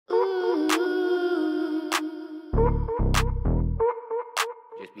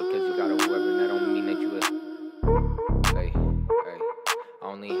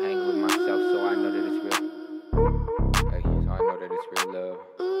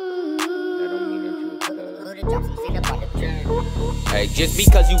Hey, just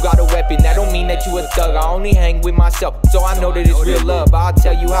because you got a weapon, that don't mean that you a thug. I only hang with myself, so I know that it's real love. I'll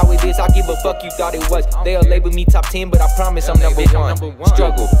tell you how it is, I give a fuck you thought it was. They'll label me top 10, but I promise I'm number one.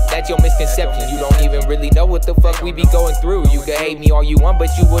 Struggle, that's your misconception. You don't even really know what the fuck we be going through. You can hate me all you want, but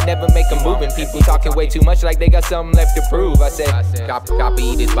you will never make a move. And people talking way too much like they got something left to prove. I say, copy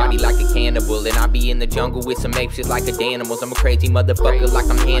eat his body like a cannibal. And I be in the jungle with some apes just like a animals. I'm a crazy motherfucker like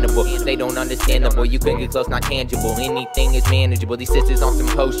I'm Hannibal. They don't understand the boy, you couldn't get close, not tangible. Anything is manageable. These sisters on some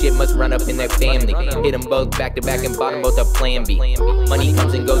hoe shit must run up in their family. Hit them both back to back and bottom both a plan B. Money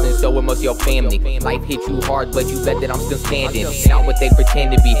comes and goes and so will most of your family. Life hit you hard, but you bet that I'm still standing. Not what they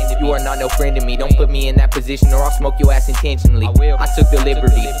pretend to be. You are not no friend to me. Don't put me in that position or I'll smoke your ass intentionally. I took the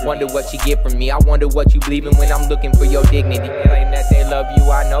liberty. Wonder what you get from me. I wonder what you believe in when I'm looking for your dignity. Claim that they love you,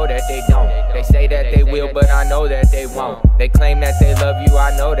 I know that they don't. They say that they will, but I know that they won't. They claim that they love you,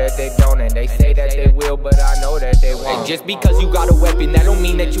 I know that they don't. And they say that they will, but I know that they won't. And just because you got a weapon, that don't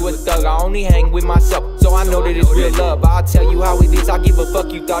mean that you a thug. I only hang with myself, so I know that it's real love. I'll tell you how it is, I give a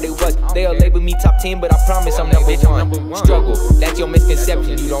fuck you thought it was. They'll label me top 10, but I promise I'm number one. Struggle, that's your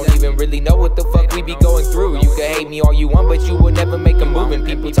misconception. You don't even really know what the fuck we be going through. You can hate me all you want, but you will never make a move. And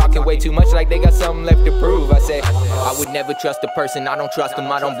people talking way too much like they got something left to prove. I say, I would never trust a person, I don't trust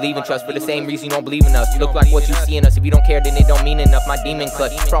them. I don't believe in trust for the same reason you don't believe in us. Look like what you see in us, if you don't care then it don't mean enough. My demon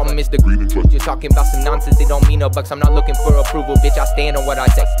clutch, problem is the green and clutch. You're talking about some nonsense, it don't mean no bucks. I'm not looking for approval, bitch, I stand on what I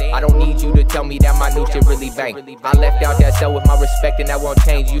say. I don't need you to tell me that my new shit really bang. I left out that cell with my respect and that won't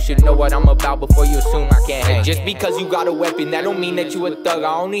change. You should know what I'm about before you assume I can't hang. Just because you got a weapon, that don't mean that you a thug.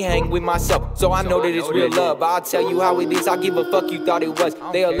 I only hang with myself, so I know that it's real love. I'll tell you how it is, I give a fuck you thought it was.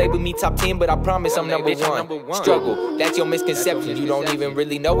 They'll label me top 10, but I promise I'm number one. Struggle, that's your misconception. You don't even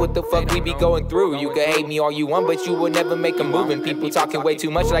really know what the fuck we be going through. You can hate me all you want, but you will never make a move. And people talking way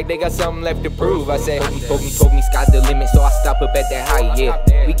too much like they got something left to prove. I say, told me, sky's the limit, so I stop up at that height,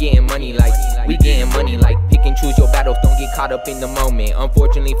 yeah. We getting money like, pick and choose your battles, don't get caught up in the moment.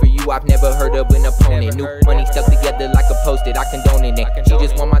 Unfortunately for you, I've never heard of an opponent. New money stuck together like a post-it, I condone it. She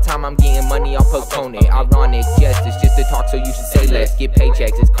just want my time, I'm getting money, I'll postpone it. Ironic, jest, it's just a talk, so you should say less. Get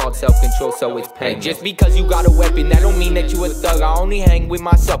paychecks, it's called self-control, so it's pain. Just because you got a weapon, that don't mean that you a thug. I only hang with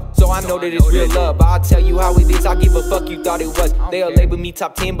myself, so I know that it's real love. I'll tell you how it is, I give a fuck you thought it was. They'll label me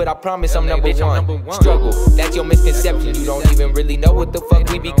top 10, but I promise I'm number one. Struggle, that's your misconception. You don't even really know what the fuck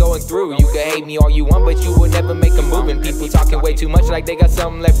we be going through. You can hate me all you want, but you will never make a move. And people talking way too much like they got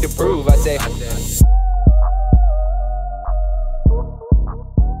something left to prove. I say